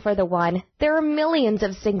still looking for the one? There are millions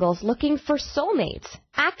of singles looking for soulmates.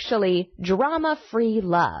 Actually, drama-free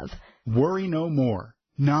love. Worry no more.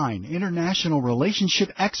 9 international relationship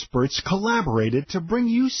experts collaborated to bring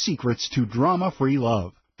you secrets to drama-free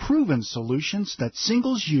love. Proven solutions that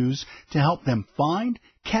singles use to help them find,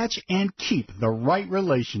 catch, and keep the right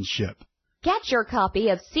relationship. Get your copy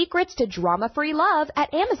of Secrets to Drama-Free Love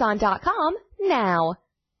at Amazon.com now.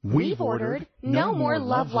 We've ordered No More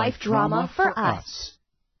Love Life Drama for us.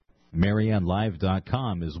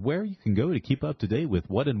 MarianneLive.com is where you can go to keep up to date with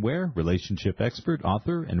what and where relationship expert,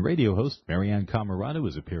 author, and radio host Marianne Camarado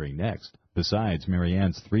is appearing next. Besides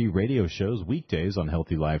Marianne's 3 radio shows weekdays on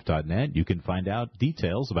HealthyLife.net, you can find out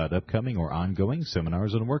details about upcoming or ongoing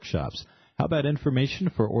seminars and workshops. How about information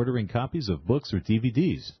for ordering copies of books or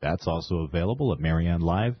DVDs? That's also available at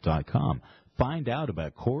MarianneLive.com. Find out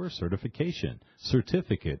about CORE certification,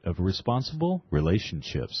 Certificate of Responsible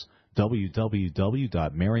Relationships.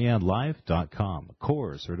 www.mariannelive.com.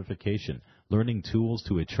 CORE certification, learning tools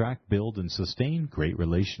to attract, build, and sustain great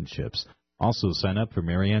relationships. Also, sign up for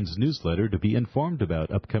Marianne's newsletter to be informed about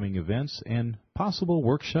upcoming events and possible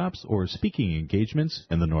workshops or speaking engagements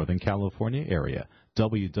in the Northern California area.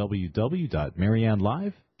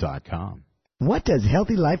 www.mariannelive.com. What does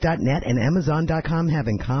HealthyLife.net and Amazon.com have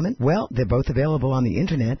in common? Well, they're both available on the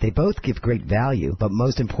Internet. They both give great value. But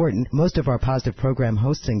most important, most of our positive program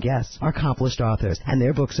hosts and guests are accomplished authors, and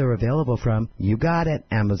their books are available from, you got it,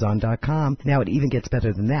 Amazon.com. Now, it even gets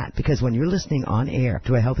better than that, because when you're listening on air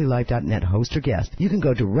to a HealthyLife.net host or guest, you can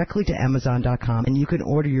go directly to Amazon.com, and you can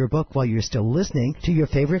order your book while you're still listening to your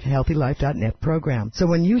favorite HealthyLife.net program. So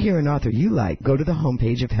when you hear an author you like, go to the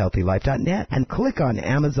homepage of HealthyLife.net and click on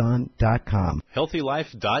Amazon.com.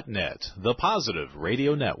 HealthyLife.net, the positive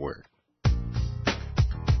radio network.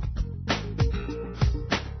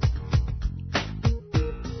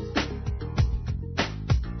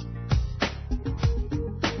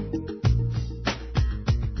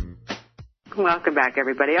 Welcome back,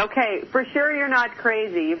 everybody. Okay, for sure you're not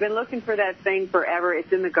crazy. You've been looking for that thing forever.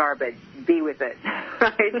 It's in the garbage. Be with it,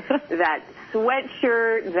 right? That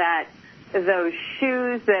sweatshirt, those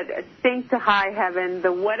shoes that stink to high heaven,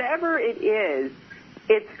 the whatever it is,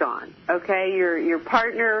 it's gone, okay? Your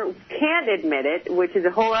partner can't admit it, which is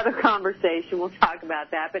a whole other conversation. We'll talk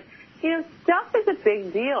about that. But, stuff is a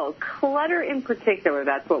big deal. Clutter in particular,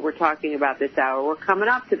 that's what we're talking about this hour. We're coming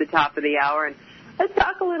up to the top of the hour, and let's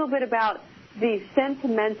talk a little bit about the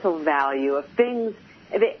sentimental value of things,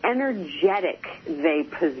 the energetic they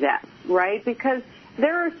possess, right? Because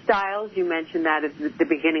there are styles, you mentioned that at the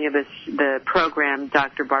beginning of the program,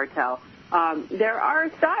 Dr. Bartel. There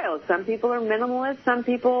are styles. Some people are minimalist. Some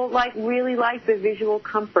people really like the visual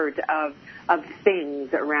comfort of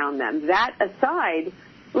things around them. That aside,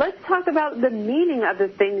 let's talk about the meaning of the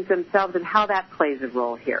things themselves and how that plays a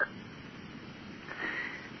role here.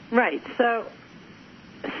 Right. So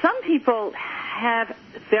some people have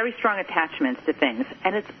very strong attachments to things,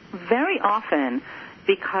 and it's very often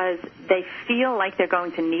because they feel like they're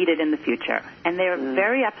going to need it in the future. And they're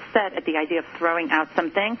very upset at the idea of throwing out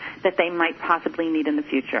something that they might possibly need in the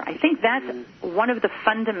future. I think that's one of the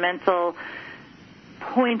fundamental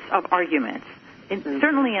points of arguments.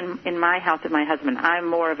 Certainly in my house with my husband, I'm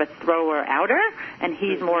more of a thrower-outer, and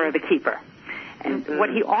he's more of a keeper. And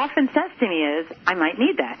what he often says to me is, I might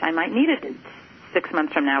need that. I might need it 6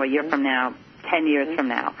 months from now, a year from now, 10 years from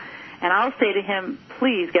now. And I'll say to him,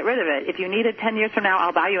 please get rid of it. If you need it 10 years from now,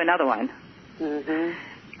 I'll buy you another one.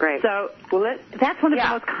 Great. So that's one of the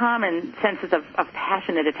most common senses of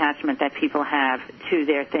passionate attachment that people have to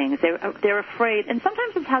their things. They're afraid, and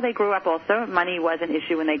sometimes it's how they grew up also. Money was an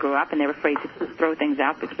issue when they grew up, and they're afraid to throw things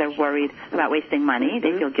out because they're worried about wasting money.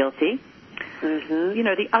 They feel guilty.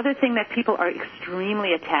 The other thing that people are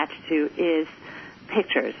extremely attached to is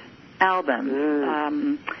pictures,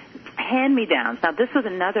 albums, hand-me-downs. Now, this was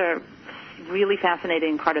another really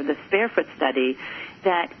fascinating part of this Barefoot study,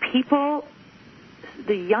 that people,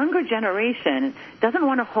 the younger generation, doesn't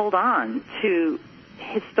want to hold on to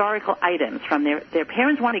historical items from their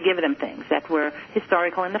parents. Want to give them things that were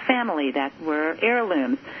historical in the family, that were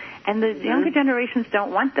heirlooms. And the younger generations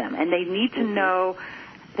don't want them, and they need to know.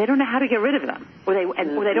 They don't know how to get rid of them, or they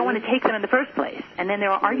don't want to take them in the first place. And then there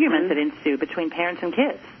are arguments that ensue between parents and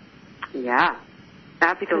kids. Yeah,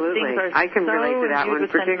 absolutely. I can relate to that one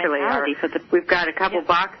particularly. We've got a couple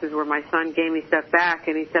boxes where my son gave me stuff back,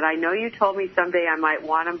 and he said, I know you told me someday I might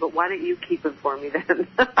want them, but why don't you keep them for me then?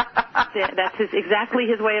 That's exactly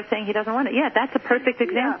his way of saying he doesn't want it. Yeah, that's a perfect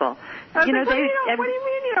example. What do you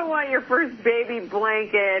mean you don't want your first baby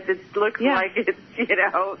blanket that looks like it's,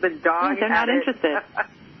 the dog? They're not interested.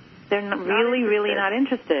 They're really not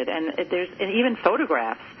interested. And and even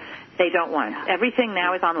photographs, they don't want. Everything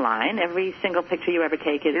now is online. Every single picture you ever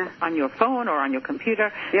take is on your phone or on your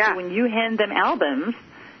computer. So when you hand them albums,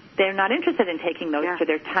 they're not interested in taking those to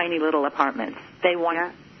their tiny little apartments. They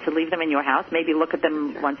want to leave them in your house, maybe look at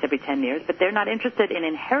them once every 10 years, but they're not interested in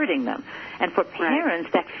inheriting them. And for parents,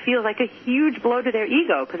 that feels like a huge blow to their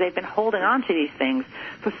ego because they've been holding on to these things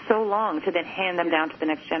for so long to then hand them down to the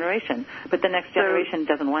next generation. But the next generation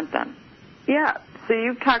doesn't want them. Yeah. So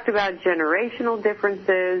you've talked about generational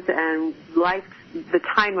differences and the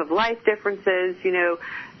time of life differences.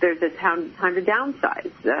 There's a time to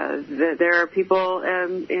downsize. There are people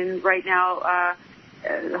in right now,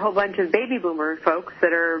 a whole bunch of baby boomer folks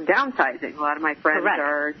that are downsizing. A lot of my friends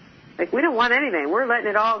are like, we don't want anything. We're letting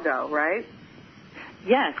it all go, right?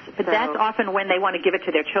 Yes, but that's often when they want to give it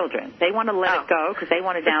to their children. They want to let it go because they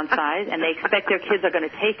want to downsize, and they expect their kids are going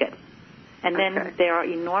to take it. And then there are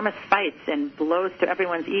enormous fights and blows to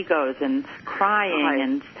everyone's egos and crying.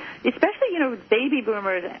 And especially, baby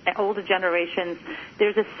boomers, older generations,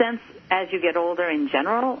 there's a sense as you get older in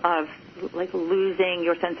general of losing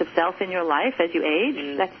your sense of self in your life as you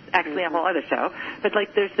age. That's actually a whole other show. But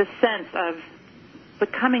there's this sense of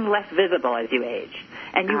becoming less visible as you age.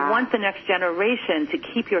 And you want the next generation to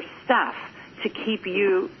keep your stuff, to keep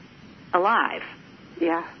you alive.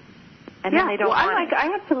 Yeah. And then they don't want it.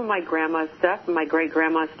 I have some of my grandma's stuff and my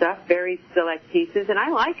great-grandma's stuff, very select pieces, and I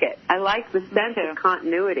like it. I like the sense of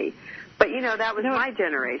continuity. But, that was my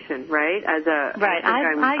generation, right?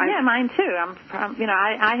 Mine too.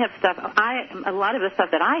 I have stuff. A lot of the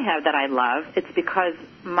stuff that I have that I love, it's because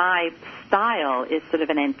my style is sort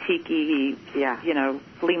of an antique-y,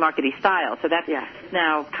 flea market-y style. So that's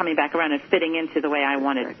now coming back around and fitting into the way I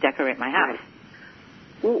want to decorate my house.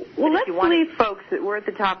 Well, let's leave folks. We're at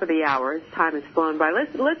the top of the hour. Time has flown by.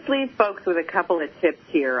 Let's leave folks with a couple of tips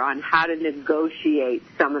here on how to negotiate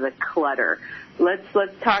some of the clutter. Let's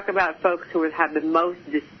talk about folks who have the most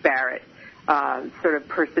disparate sort of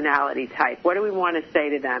personality type? What do we want to say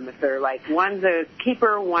to them if they're like, one's a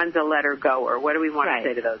keeper, one's a let her goer? What do we want to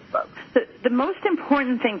say to those folks? The most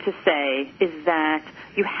important thing to say is that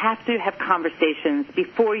you have to have conversations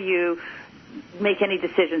before you make any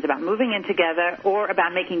decisions about moving in together or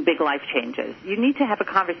about making big life changes. You need to have a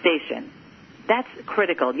conversation. That's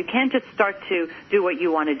critical. You can't just start to do what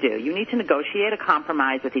you want to do. You need to negotiate a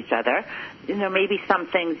compromise with each other. Maybe some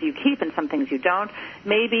things you keep and some things you don't.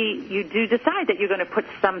 Maybe you do decide that you're going to put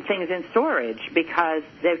some things in storage because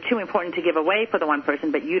they're too important to give away for the one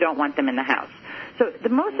person, but you don't want them in the house. So the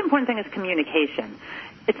most important thing is communication.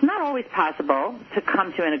 It's not always possible to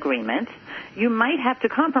come to an agreement. You might have to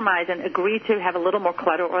compromise and agree to have a little more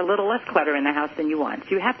clutter or a little less clutter in the house than you want.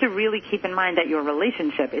 So you have to really keep in mind that your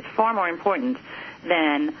relationship is far more important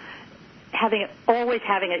than always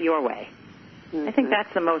having it your way. Mm-hmm. I think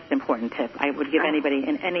that's the most important tip I would give anybody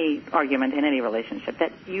in any argument, in any relationship,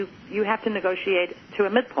 that you have to negotiate to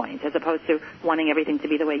a midpoint as opposed to wanting everything to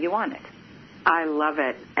be the way you want it. I love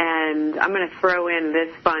it. And I'm going to throw in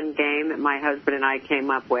this fun game that my husband and I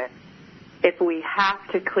came up with. If we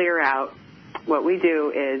have to clear out, what we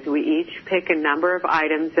do is we each pick a number of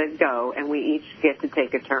items that go, and we each get to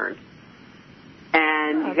take a turn.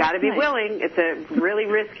 And you got to be willing. It's a really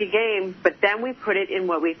risky game, but then we put it in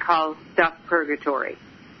what we call stuff purgatory.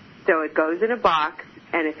 So it goes in a box,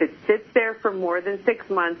 and if it sits there for more than 6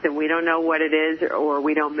 months and we don't know what it is or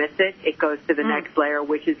we don't miss it, it goes to the next layer,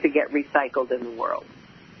 which is to get recycled in the world.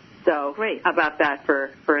 So great. How about that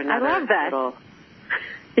for another I love that. little...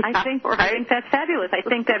 I think that's fabulous. I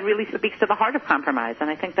think that really speaks to the heart of compromise, and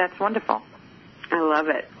I think that's wonderful. I love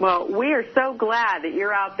it. Well, we are so glad that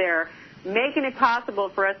you're out there making it possible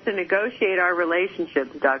for us to negotiate our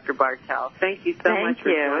relationships, Dr. Bartel. Thank you so much for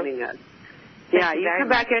joining us. Yeah, you come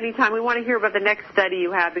back anytime. We want to hear about the next study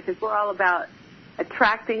you have because we're all about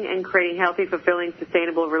attracting and creating healthy, fulfilling,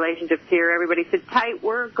 sustainable relationships here. Everybody sit tight.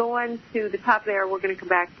 We're going to the top of the hour. We're going to come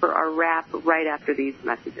back for our wrap right after these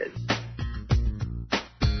messages.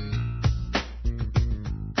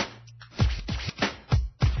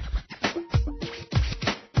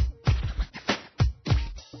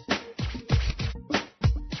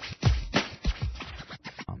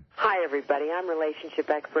 Hi, everybody. I'm relationship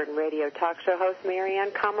expert and radio talk show host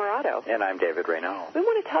Marianne Camarado. And I'm David Raynaud. We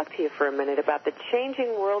want to talk to you for a minute about the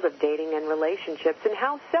changing world of dating and relationships and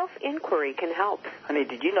how self-inquiry can help. Honey,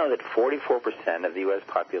 did you know that 44% of the U.S.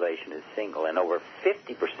 population is single and over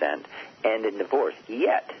 50% end in divorce?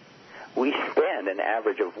 Yet, we spend an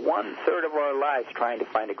average of 1/3 of our lives trying to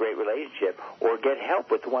find a great relationship or get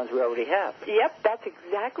help with the ones we already have. Yep, that's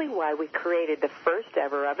exactly why we created the first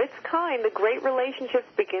ever of its kind, the Great Relationships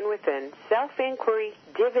Begin Within Self-Inquiry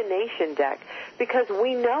Divination Deck, because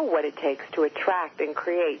we know what it takes to attract and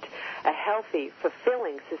create a healthy,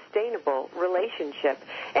 fulfilling, sustainable relationship.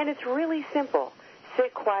 And it's really simple.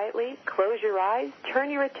 Sit quietly, close your eyes,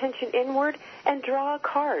 turn your attention inward, and draw a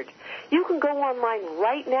card. You can go online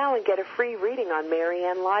right now and get a free reading on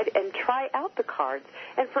Marianne Live and try out the cards.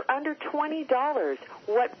 And for under $20,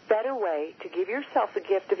 what better way to give yourself the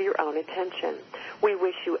gift of your own attention? We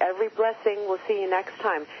wish you every blessing. We'll see you next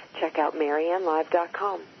time. Check out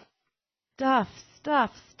MarianneLive.com.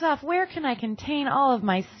 Stuff. Where can I contain all of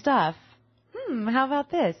my stuff? How about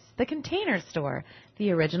this? The Container Store,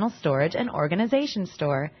 the original storage and organization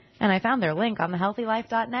store. And I found their link on the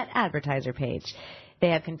HealthyLife.net advertiser page. They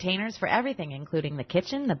have containers for everything, including the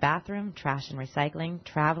kitchen, the bathroom, trash and recycling,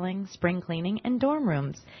 traveling, spring cleaning, and dorm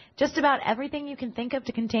rooms. Just about everything you can think of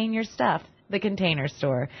to contain your stuff. The Container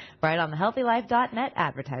Store, right on the HealthyLife.net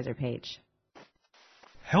advertiser page.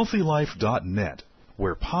 HealthyLife.net,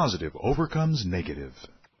 where positive overcomes negative.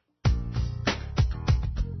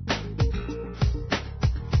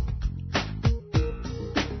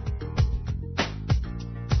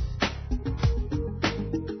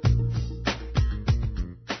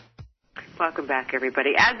 Welcome back,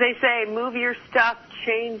 everybody. As they say, move your stuff,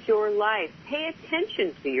 change your life. Pay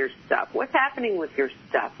attention to your stuff. What's happening with your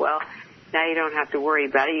stuff? Well, now you don't have to worry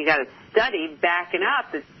about it. You got to study backing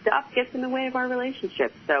up that stuff gets in the way of our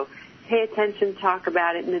relationships. So pay attention, talk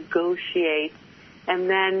about it, negotiate. And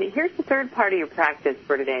then here's the third part of your practice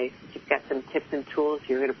for today. You've got some tips and tools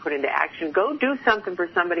you're going to put into action. Go do something for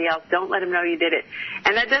somebody else. Don't let them know you did it.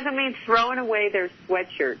 And that doesn't mean throwing away their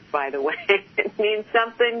sweatshirts, by the way. It means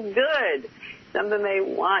something good, something they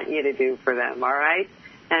want you to do for them, all right?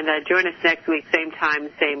 And join us next week, same time,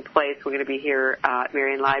 same place. We're going to be here at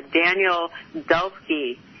Marianne Live. Danielle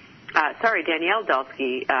Dulski,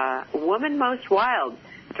 Woman Most Wild.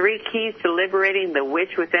 3 keys to liberating the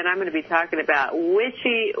witch within. I'm going to be talking about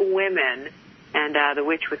witchy women and the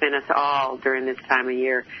witch within us all during this time of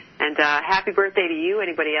year. And happy birthday to you,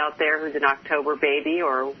 anybody out there who's an October baby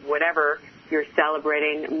or whatever you're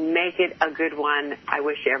celebrating. Make it a good one. I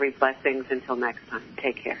wish you every blessings. Until next time,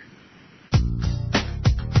 take care.